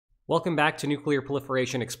Welcome back to Nuclear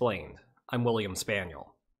Proliferation Explained. I'm William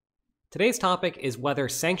Spaniel. Today's topic is whether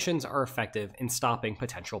sanctions are effective in stopping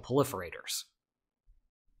potential proliferators.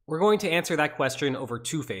 We're going to answer that question over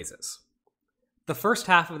two phases. The first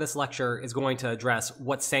half of this lecture is going to address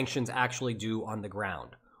what sanctions actually do on the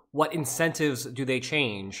ground. What incentives do they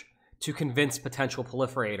change to convince potential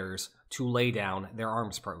proliferators to lay down their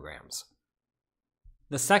arms programs?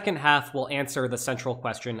 The second half will answer the central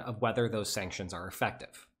question of whether those sanctions are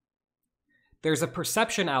effective. There's a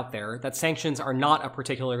perception out there that sanctions are not a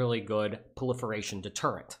particularly good proliferation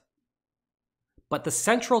deterrent. But the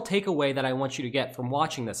central takeaway that I want you to get from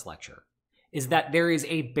watching this lecture is that there is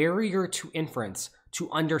a barrier to inference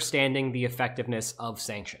to understanding the effectiveness of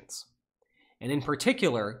sanctions. And in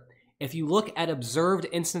particular, if you look at observed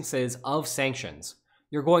instances of sanctions,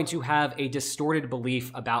 you're going to have a distorted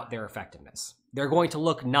belief about their effectiveness. They're going to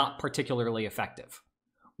look not particularly effective,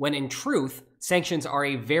 when in truth, sanctions are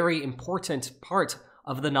a very important part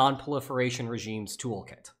of the non-proliferation regime's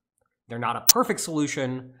toolkit. They're not a perfect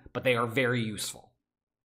solution, but they are very useful.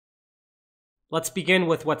 Let's begin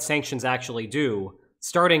with what sanctions actually do,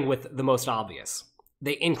 starting with the most obvious.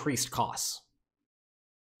 They increased costs.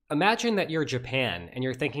 Imagine that you're Japan and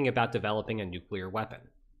you're thinking about developing a nuclear weapon.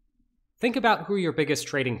 Think about who your biggest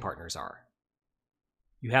trading partners are.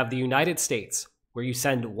 You have the United States, where you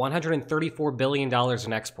send $134 billion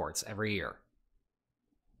in exports every year.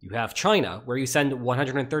 You have China, where you send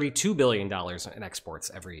 $132 billion in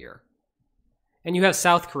exports every year. And you have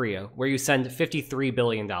South Korea, where you send $53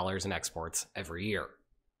 billion in exports every year.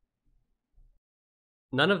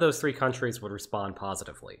 None of those three countries would respond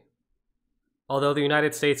positively. Although the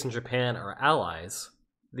United States and Japan are allies,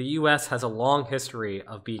 the US has a long history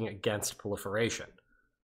of being against proliferation.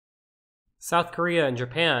 South Korea and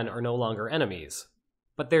Japan are no longer enemies,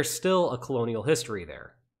 but there's still a colonial history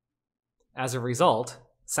there. As a result,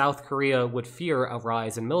 South Korea would fear a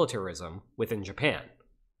rise in militarism within Japan.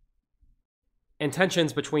 And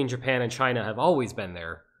tensions between Japan and China have always been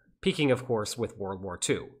there, peaking of course with World War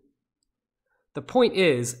II. The point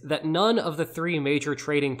is that none of the three major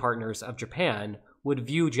trading partners of Japan would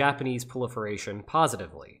view Japanese proliferation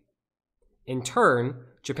positively. In turn,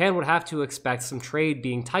 Japan would have to expect some trade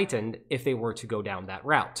being tightened if they were to go down that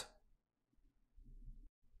route.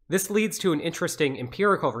 This leads to an interesting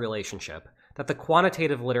empirical relationship that the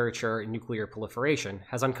quantitative literature in nuclear proliferation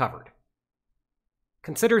has uncovered.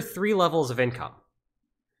 Consider three levels of income.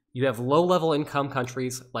 You have low-level income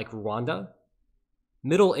countries like Rwanda,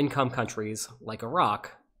 middle-income countries like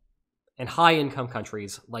Iraq, and high-income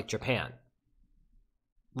countries like Japan.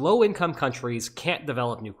 Low-income countries can't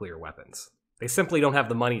develop nuclear weapons. They simply don't have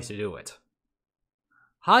the money to do it.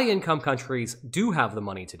 High-income countries do have the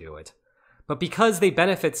money to do it, but because they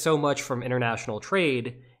benefit so much from international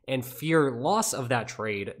trade and fear loss of that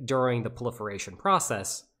trade during the proliferation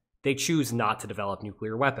process, they choose not to develop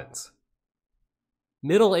nuclear weapons.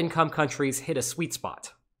 Middle-income countries hit a sweet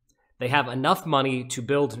spot. They have enough money to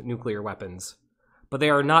build nuclear weapons, but they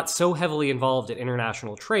are not so heavily involved in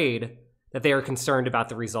international trade that they are concerned about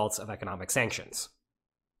the results of economic sanctions.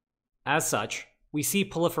 As such, we see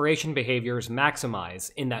proliferation behaviors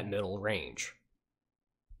maximize in that middle range.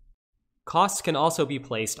 Costs can also be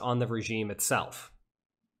placed on the regime itself.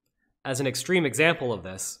 As an extreme example of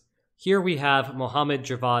this, here we have Mohammad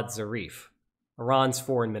Javad Zarif, Iran's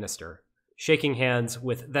foreign minister, shaking hands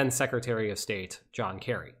with then Secretary of State John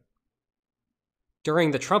Kerry.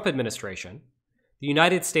 During the Trump administration, the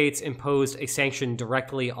United States imposed a sanction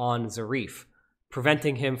directly on Zarif,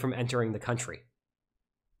 preventing him from entering the country.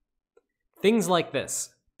 Things like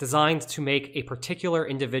this, designed to make a particular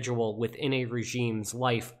individual within a regime's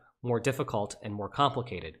life more difficult and more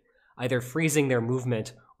complicated, either freezing their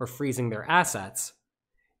movement or freezing their assets,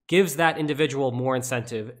 gives that individual more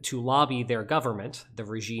incentive to lobby their government, the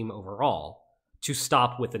regime overall, to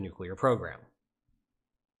stop with the nuclear program.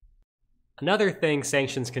 Another thing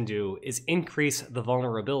sanctions can do is increase the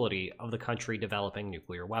vulnerability of the country developing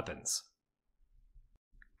nuclear weapons.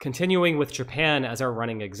 Continuing with Japan as our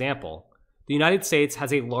running example, the United States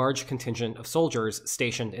has a large contingent of soldiers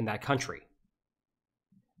stationed in that country.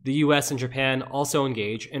 The US and Japan also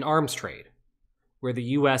engage in arms trade, where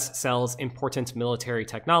the US sells important military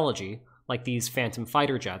technology, like these Phantom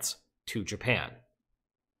fighter jets, to Japan.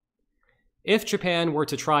 If Japan were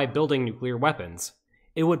to try building nuclear weapons,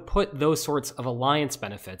 it would put those sorts of alliance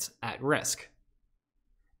benefits at risk.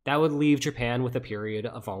 That would leave Japan with a period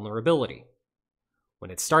of vulnerability.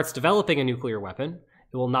 When it starts developing a nuclear weapon,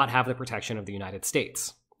 it will not have the protection of the United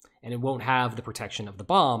States, and it won't have the protection of the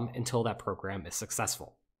bomb until that program is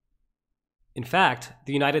successful. In fact,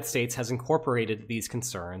 the United States has incorporated these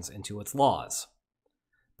concerns into its laws.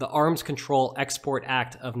 the Arms Control Export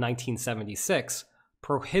Act of 1976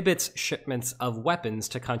 prohibits shipments of weapons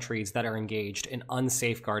to countries that are engaged in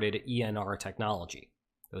unsafeguarded ENR technology.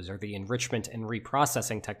 Those are the enrichment and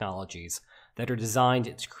reprocessing technologies that are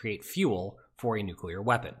designed to create fuel for a nuclear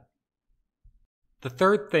weapon. The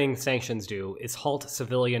third thing sanctions do is halt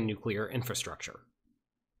civilian nuclear infrastructure.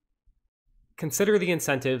 Consider the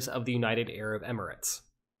incentives of the United Arab Emirates.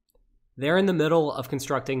 They're in the middle of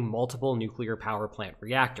constructing multiple nuclear power plant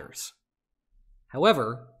reactors.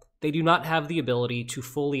 However, they do not have the ability to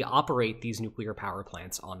fully operate these nuclear power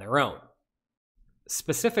plants on their own.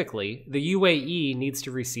 Specifically, the UAE needs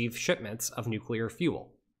to receive shipments of nuclear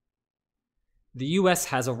fuel. The US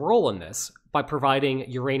has a role in this by providing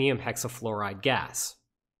uranium hexafluoride gas.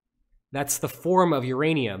 That's the form of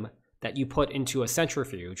uranium that you put into a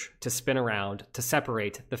centrifuge to spin around to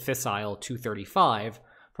separate the fissile 235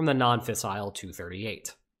 from the non-fissile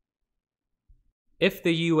 238. If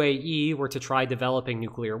the UAE were to try developing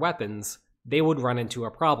nuclear weapons, they would run into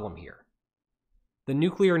a problem here. The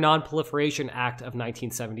Nuclear Non-Proliferation Act of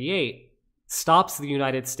 1978 stops the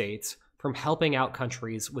United States from helping out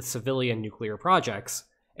countries with civilian nuclear projects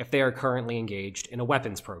if they are currently engaged in a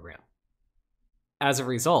weapons program. As a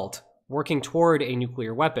result, working toward a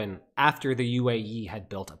nuclear weapon after the UAE had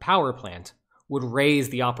built a power plant would raise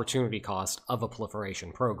the opportunity cost of a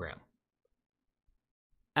proliferation program.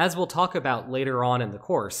 As we'll talk about later on in the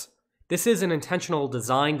course, this is an intentional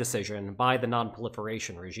design decision by the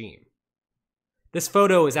non-proliferation regime. This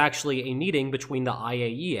photo is actually a meeting between the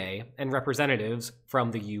IAEA and representatives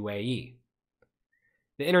from the UAE.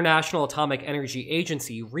 The International Atomic Energy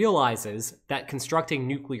Agency realizes that constructing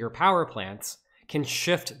nuclear power plants can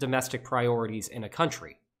shift domestic priorities in a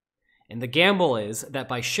country. And the gamble is that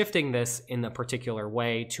by shifting this in a particular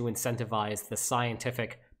way to incentivize the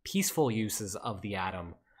scientific, peaceful uses of the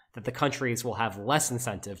atom, that the countries will have less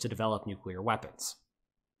incentive to develop nuclear weapons.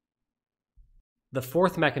 The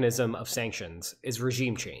fourth mechanism of sanctions is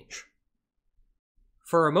regime change.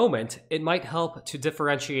 For a moment, it might help to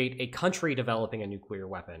differentiate a country developing a nuclear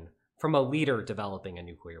weapon from a leader developing a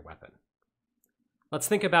nuclear weapon. Let's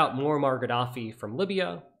think about Muammar Gaddafi from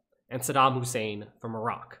Libya and Saddam Hussein from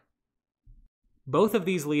Iraq. Both of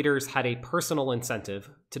these leaders had a personal incentive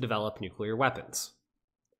to develop nuclear weapons.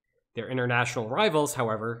 Their international rivals,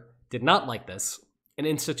 however, did not like this and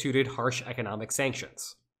instituted harsh economic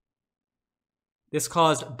sanctions. This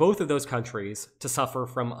caused both of those countries to suffer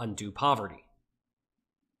from undue poverty.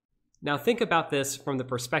 Now think about this from the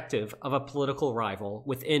perspective of a political rival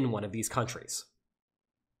within one of these countries.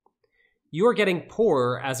 You are getting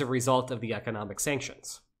poorer as a result of the economic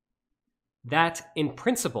sanctions. That, in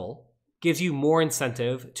principle, gives you more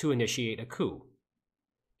incentive to initiate a coup.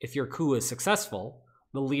 If your coup is successful,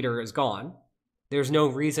 the leader is gone, there's no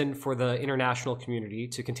reason for the international community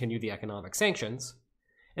to continue the economic sanctions,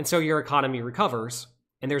 and so your economy recovers,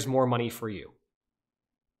 and there's more money for you.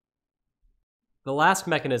 The last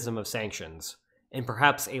mechanism of sanctions, and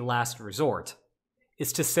perhaps a last resort,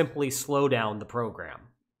 is to simply slow down the program.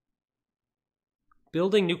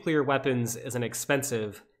 Building nuclear weapons is an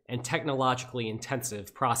expensive and technologically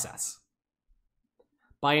intensive process.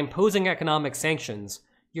 By imposing economic sanctions,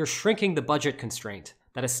 you're shrinking the budget constraint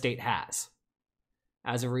that a state has.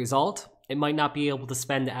 As a result, it might not be able to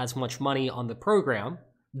spend as much money on the program,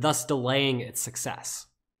 thus delaying its success.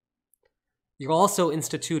 You're also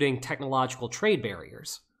instituting technological trade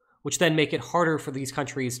barriers, which then make it harder for these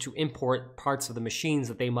countries to import parts of the machines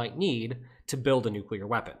that they might need to build a nuclear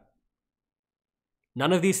weapon.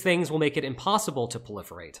 None of these things will make it impossible to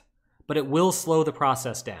proliferate, but it will slow the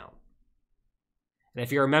process down. And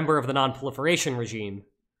if you're a member of the non-proliferation regime,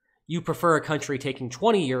 you prefer a country taking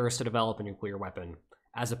 20 years to develop a nuclear weapon,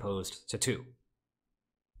 as opposed to 2.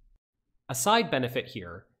 A side benefit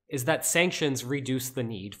here is that sanctions reduce the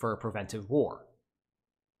need for a preventive war.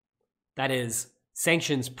 That is,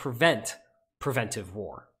 sanctions prevent preventive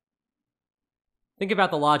war. Think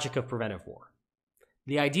about the logic of preventive war.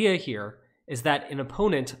 The idea here is that an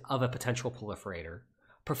opponent of a potential proliferator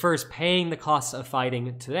prefers paying the costs of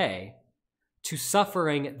fighting today to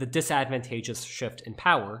suffering the disadvantageous shift in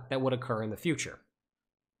power that would occur in the future.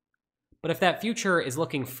 But if that future is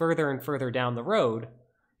looking further and further down the road,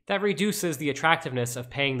 that reduces the attractiveness of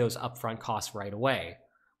paying those upfront costs right away,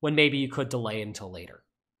 when maybe you could delay until later.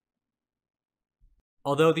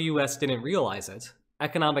 Although the US didn't realize it,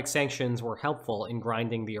 economic sanctions were helpful in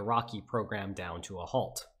grinding the Iraqi program down to a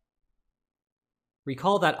halt.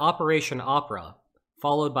 Recall that Operation Opera,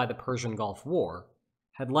 followed by the Persian Gulf War,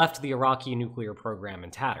 had left the Iraqi nuclear program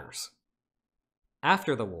in tatters.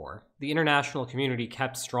 After the war, the international community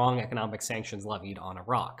kept strong economic sanctions levied on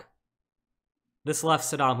Iraq. This left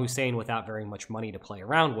Saddam Hussein without very much money to play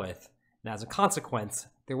around with, and as a consequence,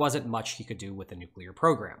 there wasn't much he could do with the nuclear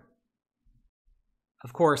program.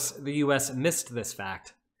 Of course, the US missed this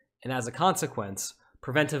fact, and as a consequence,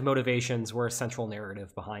 preventive motivations were a central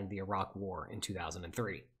narrative behind the Iraq War in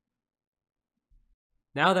 2003.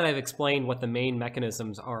 Now that I've explained what the main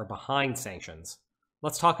mechanisms are behind sanctions,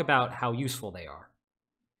 let's talk about how useful they are.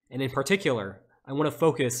 And in particular, I want to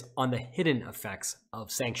focus on the hidden effects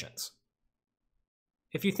of sanctions.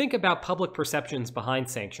 If you think about public perceptions behind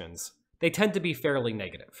sanctions, they tend to be fairly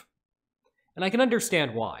negative. And I can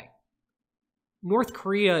understand why. North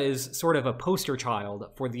Korea is sort of a poster child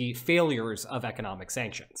for the failures of economic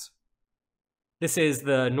sanctions. This is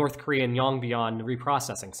the North Korean Yongbyon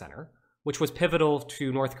Reprocessing Center, which was pivotal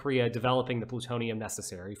to North Korea developing the plutonium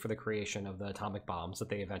necessary for the creation of the atomic bombs that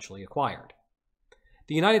they eventually acquired.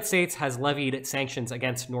 The United States has levied sanctions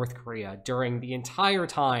against North Korea during the entire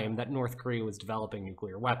time that North Korea was developing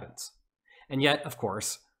nuclear weapons. And yet, of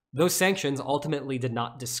course, those sanctions ultimately did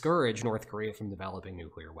not discourage North Korea from developing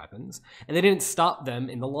nuclear weapons, and they didn't stop them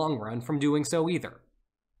in the long run from doing so either.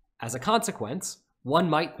 As a consequence, one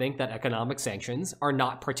might think that economic sanctions are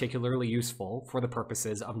not particularly useful for the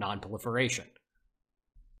purposes of non-proliferation.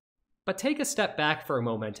 But take a step back for a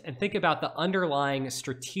moment and think about the underlying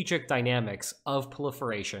strategic dynamics of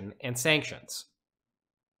proliferation and sanctions.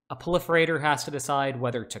 A proliferator has to decide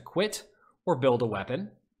whether to quit or build a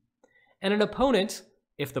weapon, and an opponent,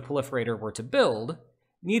 if the proliferator were to build,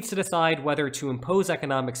 needs to decide whether to impose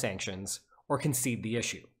economic sanctions or concede the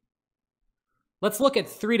issue. Let's look at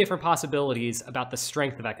 3 different possibilities about the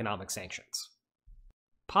strength of economic sanctions.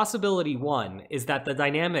 Possibility 1 is that the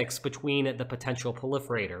dynamics between the potential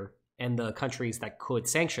proliferator and the countries that could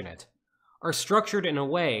sanction it are structured in a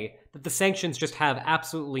way that the sanctions just have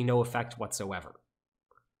absolutely no effect whatsoever.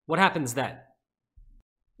 What happens then?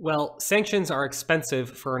 Well, sanctions are expensive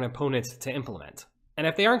for an opponent to implement, and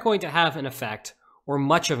if they aren't going to have an effect, or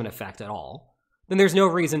much of an effect at all, then there's no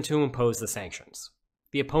reason to impose the sanctions.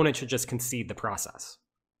 The opponent should just concede the process.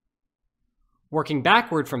 Working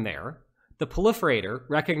backward from there, the proliferator,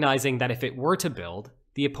 recognizing that if it were to build,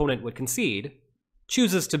 the opponent would concede,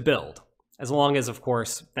 chooses to build, as long as, of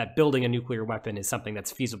course, that building a nuclear weapon is something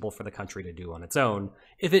that's feasible for the country to do on its own,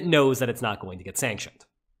 if it knows that it's not going to get sanctioned.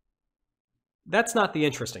 That's not the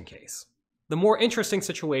interesting case. The more interesting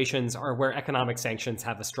situations are where economic sanctions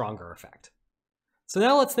have a stronger effect. So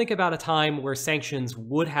now let's think about a time where sanctions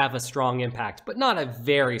would have a strong impact, but not a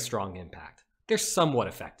very strong impact. They're somewhat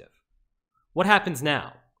effective. What happens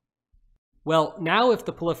now? Well, now if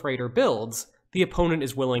the proliferator builds, the opponent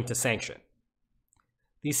is willing to sanction.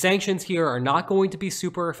 These sanctions here are not going to be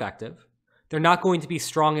super effective. They're not going to be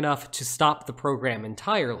strong enough to stop the program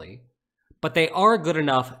entirely, but they are good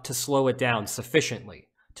enough to slow it down sufficiently,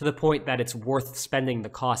 to the point that it's worth spending the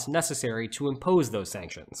cost necessary to impose those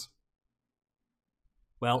sanctions.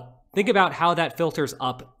 Well, think about how that filters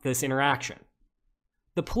up this interaction.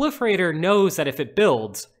 The proliferator knows that if it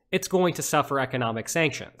builds, it's going to suffer economic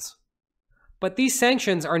sanctions. But these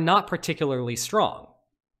sanctions are not particularly strong.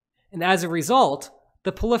 And as a result,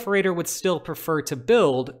 the proliferator would still prefer to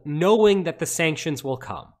build, knowing that the sanctions will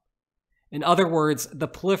come. In other words, the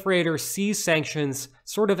proliferator sees sanctions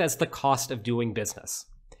sort of as the cost of doing business.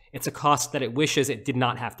 It's a cost that it wishes it did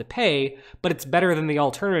not have to pay, but it's better than the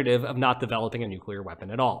alternative of not developing a nuclear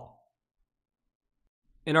weapon at all.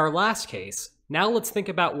 In our last case, now let's think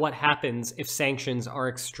about what happens if sanctions are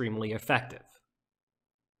extremely effective.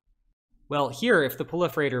 Well, here, if the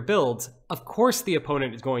proliferator builds, of course the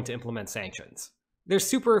opponent is going to implement sanctions. They're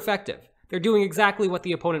super effective. They're doing exactly what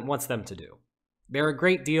the opponent wants them to do. They're a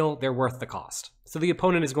great deal, they're worth the cost. So the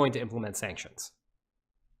opponent is going to implement sanctions.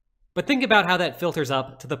 But think about how that filters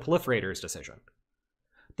up to the proliferator's decision.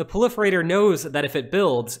 The proliferator knows that if it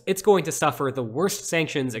builds, it's going to suffer the worst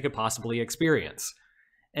sanctions it could possibly experience.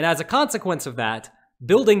 And as a consequence of that,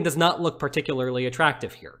 building does not look particularly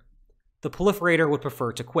attractive here. The proliferator would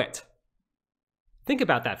prefer to quit. Think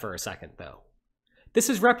about that for a second, though. This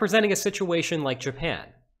is representing a situation like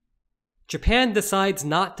Japan. Japan decides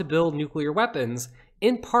not to build nuclear weapons,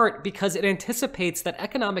 in part because it anticipates that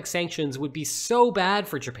economic sanctions would be so bad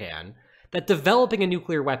for Japan that developing a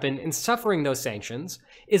nuclear weapon and suffering those sanctions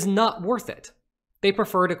is not worth it. They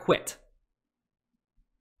prefer to quit.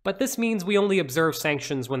 But this means we only observe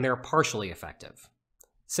sanctions when they're partially effective.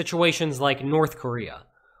 Situations like North Korea,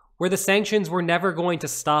 where the sanctions were never going to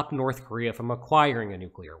stop North Korea from acquiring a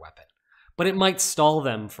nuclear weapon, but it might stall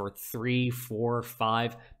them for 3, 4,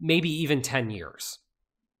 5, maybe even 10 years.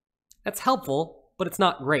 That's helpful, but it's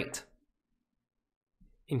not great.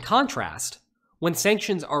 In contrast, when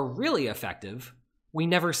sanctions are really effective, we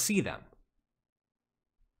never see them.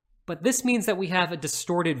 But this means that we have a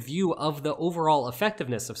distorted view of the overall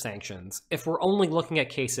effectiveness of sanctions if we're only looking at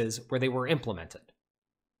cases where they were implemented.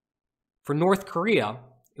 For North Korea,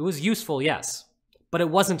 it was useful, yes, but it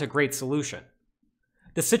wasn't a great solution.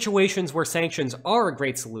 The situations where sanctions are a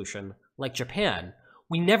great solution, like Japan,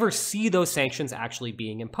 we never see those sanctions actually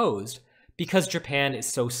being imposed because Japan is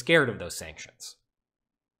so scared of those sanctions.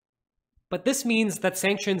 But this means that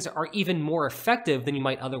sanctions are even more effective than you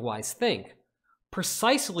might otherwise think,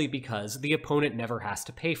 precisely because the opponent never has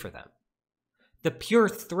to pay for them. The pure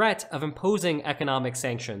threat of imposing economic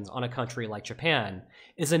sanctions on a country like Japan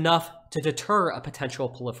is enough to deter a potential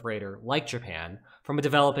proliferator like Japan from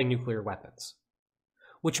developing nuclear weapons.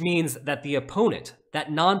 Which means that the opponent,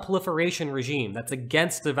 that non-proliferation regime that's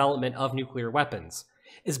against development of nuclear weapons,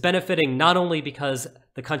 is benefiting not only because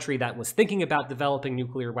the country that was thinking about developing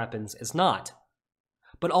nuclear weapons is not,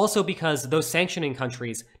 but also because those sanctioning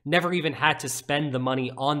countries never even had to spend the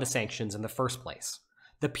money on the sanctions in the first place.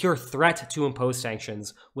 The pure threat to impose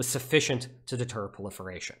sanctions was sufficient to deter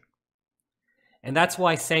proliferation. And that's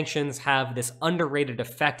why sanctions have this underrated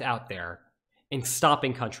effect out there in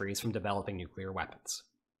stopping countries from developing nuclear weapons.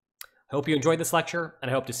 I hope you enjoyed this lecture,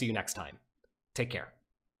 and I hope to see you next time. Take care.